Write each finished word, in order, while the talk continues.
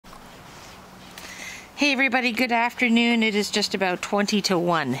Hey everybody, good afternoon. It is just about 20 to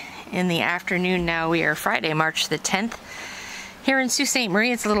 1 in the afternoon now. We are Friday, March the 10th. Here in Sault Ste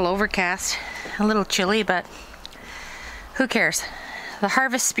Marie, it's a little overcast, a little chilly, but who cares? The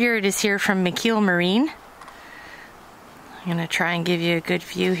harvest spirit is here from McKeil Marine. I'm going to try and give you a good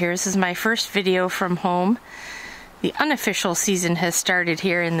view here. This is my first video from home. The unofficial season has started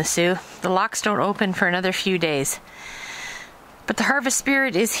here in the Soo. The locks don't open for another few days. But the harvest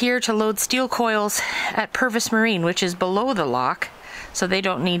spirit is here to load steel coils at Purvis Marine, which is below the lock, so they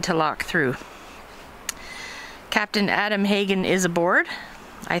don't need to lock through. Captain Adam Hagen is aboard.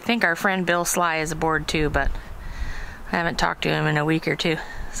 I think our friend Bill Sly is aboard too, but I haven't talked to him in a week or two,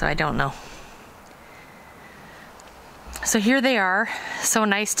 so I don't know. So here they are. So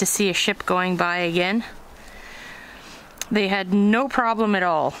nice to see a ship going by again. They had no problem at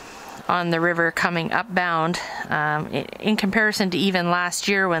all on the river coming upbound. In comparison to even last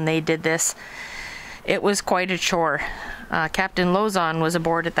year when they did this, it was quite a chore. Captain Lozon was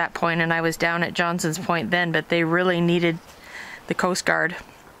aboard at that point and I was down at Johnson's Point then, but they really needed the Coast Guard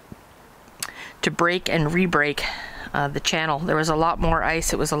to break and re-break the channel. There was a lot more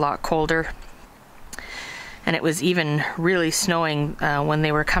ice, it was a lot colder, and it was even really snowing when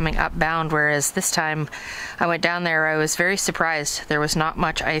they were coming upbound, whereas this time I went down there, I was very surprised. There was not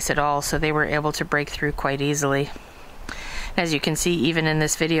much ice at all, so they were able to break through quite easily. As you can see, even in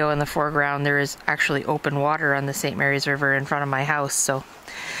this video in the foreground, there is actually open water on the St. Mary's River in front of my house. So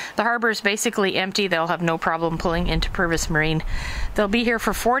the harbor is basically empty. They'll have no problem pulling into Purvis Marine. They'll be here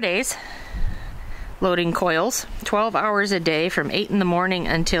for 4 days, loading coils, 12 hours a day from 8 in the morning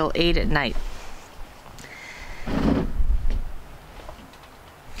until 8 at night.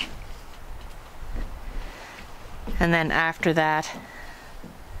 And then after that,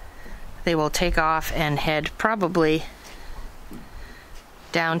 they will take off and head probably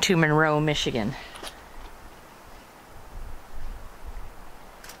down to Monroe, Michigan.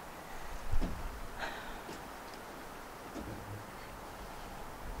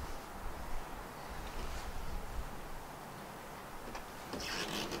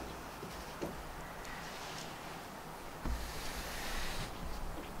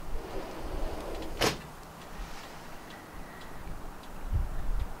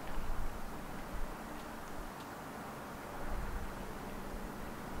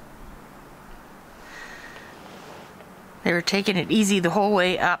 They were taking it easy the whole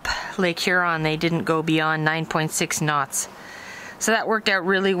way up Lake Huron. They didn't go beyond 9.6 knots. So that worked out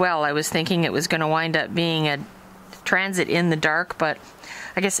really well. I was thinking it was going to wind up being a transit in the dark, but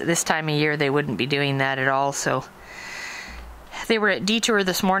I guess at this time of year they wouldn't be doing that at all. So they were at Detour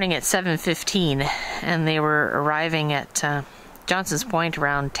this morning at 7:15, and they were arriving at Johnson's Point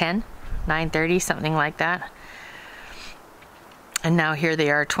around 9:30, something like that. And now here they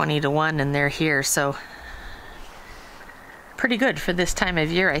are 20 to 1 and they're here, so pretty good for this time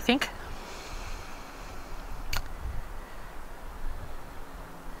of year, I think.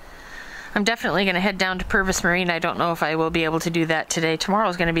 I'm definitely going to head down to Purvis Marine. I don't know if I will be able to do that today.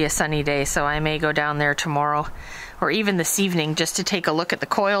 Tomorrow's going to be a sunny day, so I may go down there tomorrow or even this evening just to take a look at the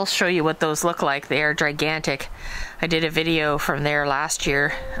coils, show you what those look like. They are gigantic. I did a video from there last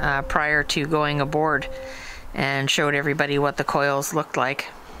year prior to going aboard and showed everybody what the coils looked like.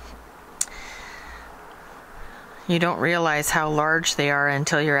 You don't realize how large they are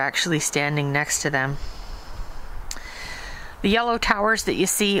until you're actually standing next to them. The yellow towers that you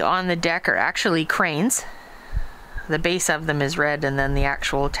see on the deck are actually cranes. The base of them is red, and then the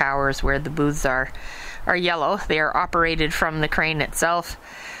actual towers where the booths are yellow. They are operated from the crane itself.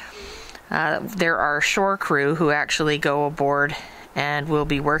 There are shore crew who actually go aboard and will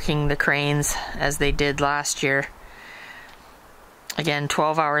be working the cranes as they did last year. Again,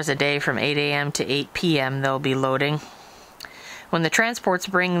 12 hours a day from 8 a.m. to 8 p.m. they'll be loading. When the transports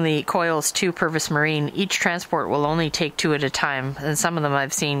bring the coils to Purvis Marine, each transport will only take 2 at a time, and some of them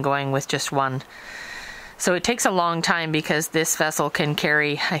I've seen going with just 1. So it takes a long time because this vessel can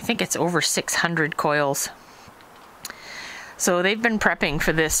carry, I think it's over 600 coils. So they've been prepping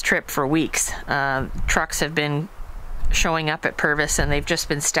for this trip for weeks. Trucks have been showing up at Purvis and they've just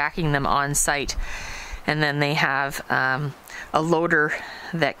been stacking them on site. And then they have a loader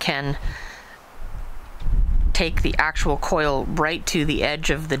that can take the actual coil right to the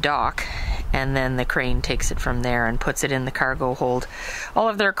edge of the dock, and then the crane takes it from there and puts it in the cargo hold. All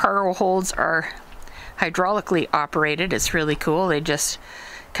of their cargo holds are hydraulically operated. It's really cool. They just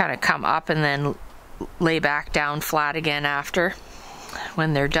kind of come up and then lay back down flat again after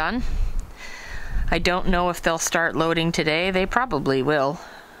when they're done. I don't know if they'll start loading today. They probably will.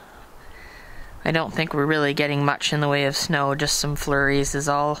 I don't think we're really getting much in the way of snow, just some flurries is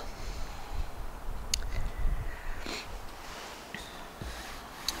all.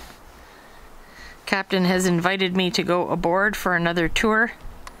 Captain has invited me to go aboard for another tour.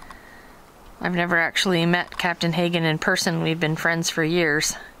 I've never actually met Captain Hagen in person. We've been friends for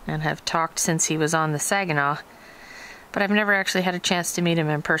years and have talked since he was on the Saginaw. But I've never actually had a chance to meet him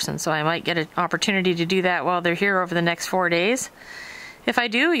in person, so I might get an opportunity to do that while they're here over the next 4 days. If I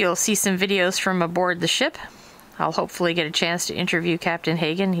do, you'll see some videos from aboard the ship. I'll hopefully get a chance to interview Captain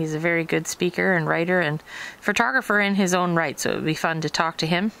Hagen. He's a very good speaker and writer and photographer in his own right, so it would be fun to talk to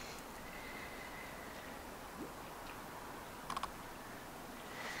him.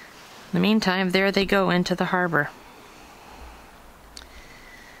 In the meantime, there they go into the harbor.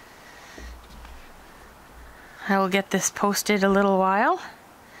 I will get this posted a little while,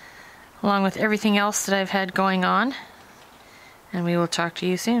 along with everything else that I've had going on, and we will talk to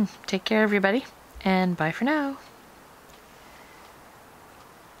you soon. Take care, everybody, and bye for now.